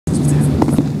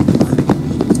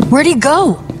Where'd he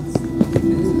go?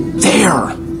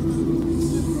 There!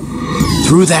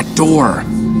 Through that door.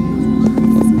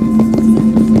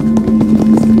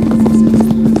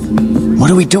 What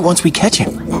do we do once we catch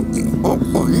him?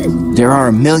 There are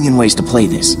a million ways to play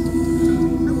this.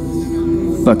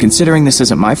 But considering this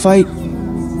isn't my fight,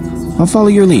 I'll follow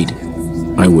your lead.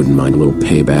 I wouldn't mind a little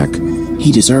payback.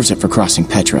 He deserves it for crossing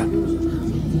Petra.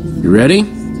 You ready?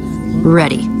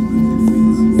 Ready.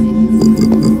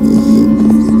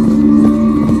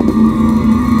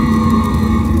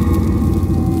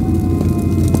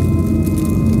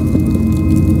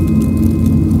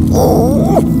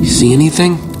 You see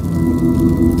anything?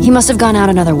 He must have gone out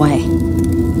another way.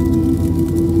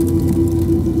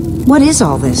 What is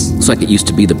all this? Looks like it used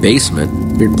to be the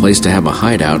basement. Weird place to have a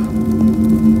hideout.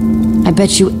 I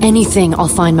bet you anything I'll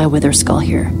find my wither skull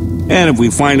here. And if we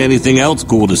find anything else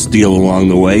cool to steal along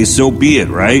the way, so be it,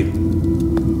 right?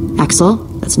 Axel,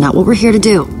 that's not what we're here to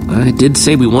do. I did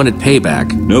say we wanted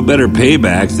payback. No better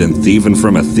payback than thieving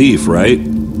from a thief, right?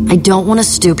 I don't want to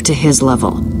stoop to his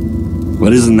level.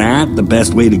 But isn't that the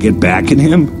best way to get back at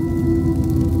him?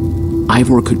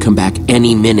 Ivor could come back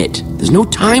any minute. There's no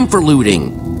time for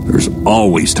looting. There's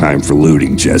always time for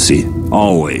looting, Jesse.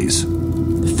 Always.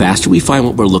 The faster we find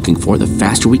what we're looking for, the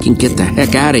faster we can get the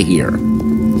heck out of here.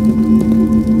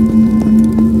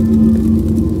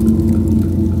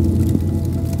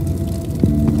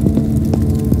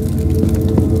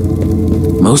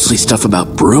 Mostly stuff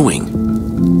about brewing.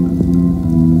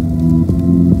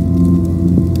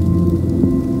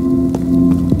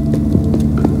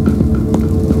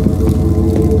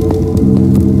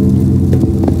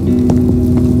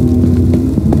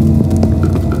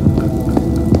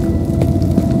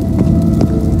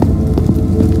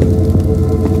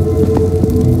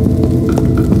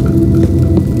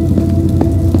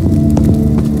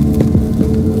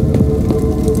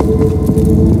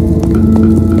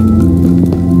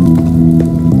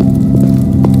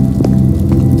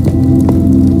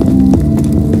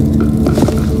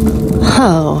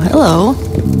 Oh, hello.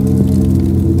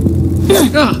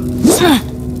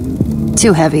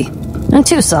 Too heavy. And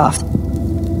too soft.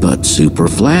 But super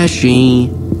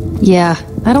flashy. Yeah,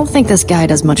 I don't think this guy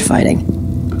does much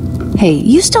fighting. Hey,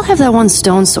 you still have that one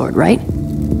stone sword, right?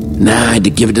 Nah, I had to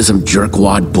give it to some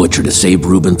jerkwad butcher to save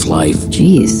Reuben's life.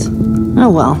 Jeez. Oh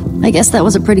well, I guess that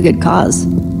was a pretty good cause.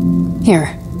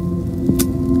 Here.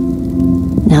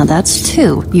 Now that's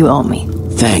 2 you owe me.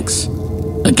 Thanks.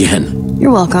 Again.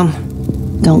 You're welcome.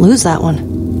 Don't lose that one.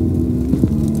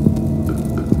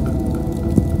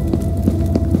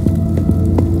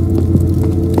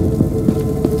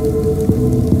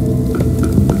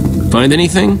 Find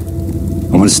anything?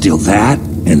 I want to steal that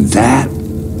and that.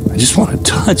 I just want to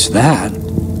touch that.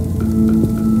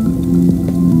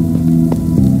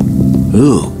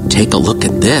 Ooh, take a look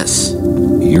at this.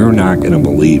 You're not going to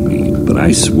believe me, but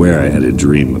I swear I had a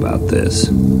dream about this.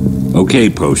 Okay,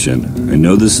 Potion, I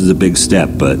know this is a big step,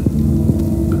 but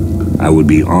I would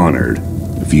be honored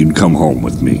if you'd come home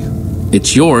with me.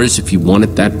 It's yours if you want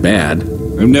it that bad.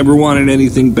 I've never wanted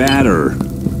anything badder.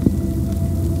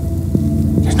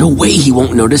 There's no way he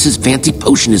won't notice his fancy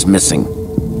potion is missing.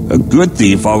 A good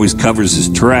thief always covers his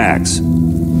tracks.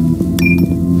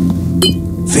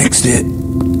 Fixed it.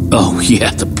 Oh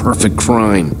yeah, the perfect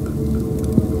crime.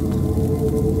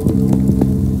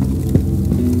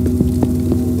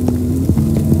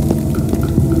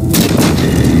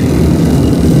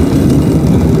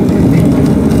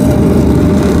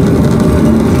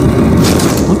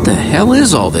 What the hell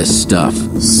is all this stuff?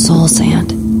 Soul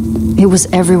sand. It was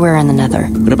everywhere in the Nether.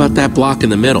 What about that block in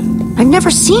the middle? I've never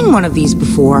seen one of these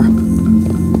before.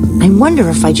 I wonder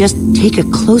if I just take a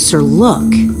closer look.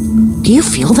 Do you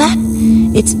feel that?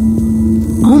 It's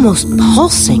almost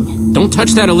pulsing. Don't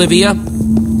touch that, Olivia.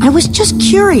 I was just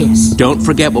curious. Don't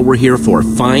forget what we're here for.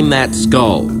 Find that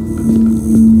skull.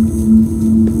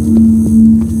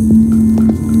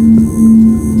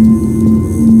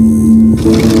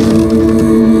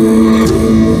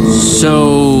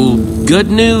 So, good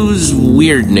news,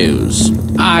 weird news.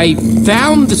 I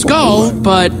found the skull,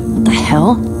 but... What the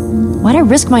hell? Why'd I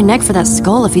risk my neck for that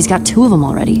skull if he's got 2 of them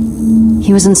already?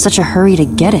 He was in such a hurry to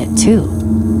get it, too.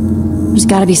 There's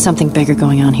gotta be something bigger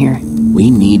going on here.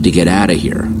 We need to get out of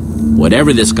here.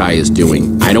 Whatever this guy is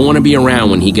doing, I don't want to be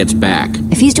around when he gets back.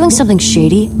 If he's doing something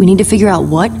shady, we need to figure out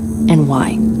what and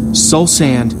why. Soul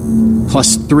sand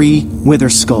plus 3 wither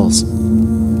skulls.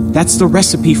 That's the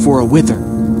recipe for a wither.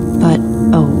 But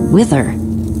a wither?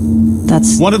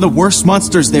 That's... One of the worst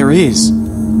monsters there is.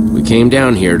 We came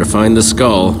down here to find the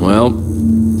skull. Well,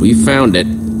 we found it.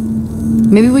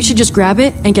 Maybe we should just grab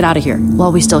it and get out of here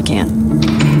while we still can.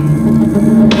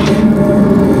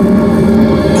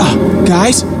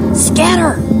 guys?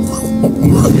 Scatter!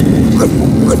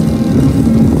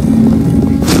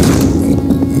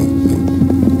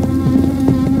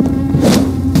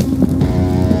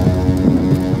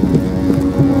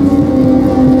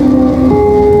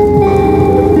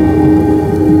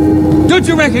 Don't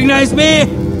you recognize me?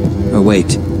 Oh,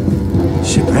 wait.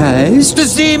 Surprised? To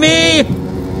see me?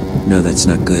 No, that's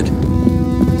not good.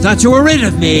 Thought you were rid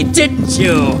of me, didn't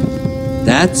you?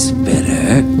 That's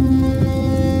better.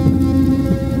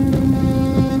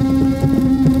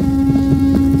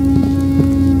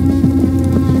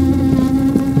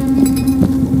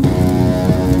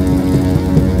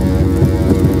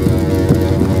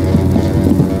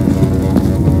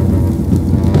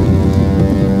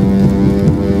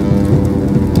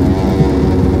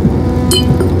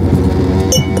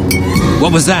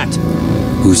 What was that?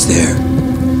 Who's there?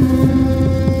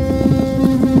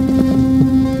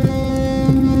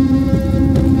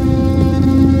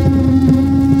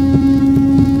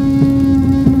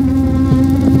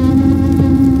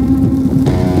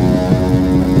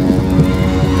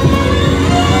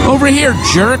 Over here,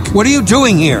 jerk! What are you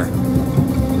doing here?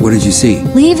 What did you see?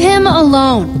 Leave him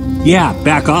alone. Yeah,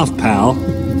 back off, pal.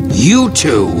 You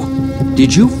two!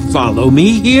 Did you follow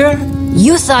me here?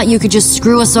 You thought you could just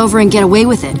screw us over and get away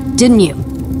with it, didn't you?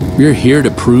 We're here to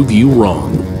prove you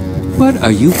wrong. What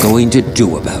are you going to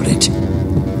do about it?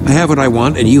 I have what I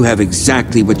want, and you have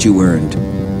exactly what you earned.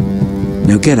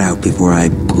 Now get out before I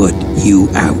put you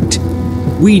out.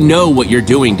 We know what you're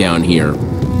doing down here.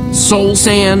 Soul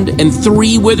sand and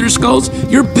 3 wither skulls?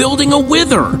 You're building a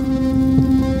wither!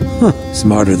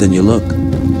 Smarter than you look.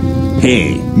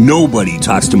 Hey, nobody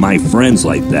talks to my friends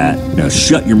like that. Now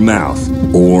shut your mouth,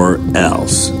 or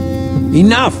else.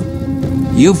 Enough!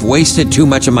 You've wasted too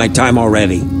much of my time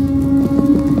already.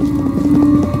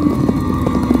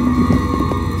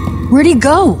 Where'd he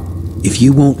go? If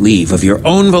you won't leave of your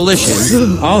own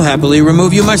volition, I'll happily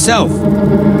remove you myself.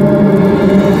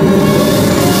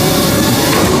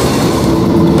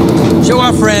 Show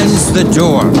our friends the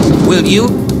door, will you?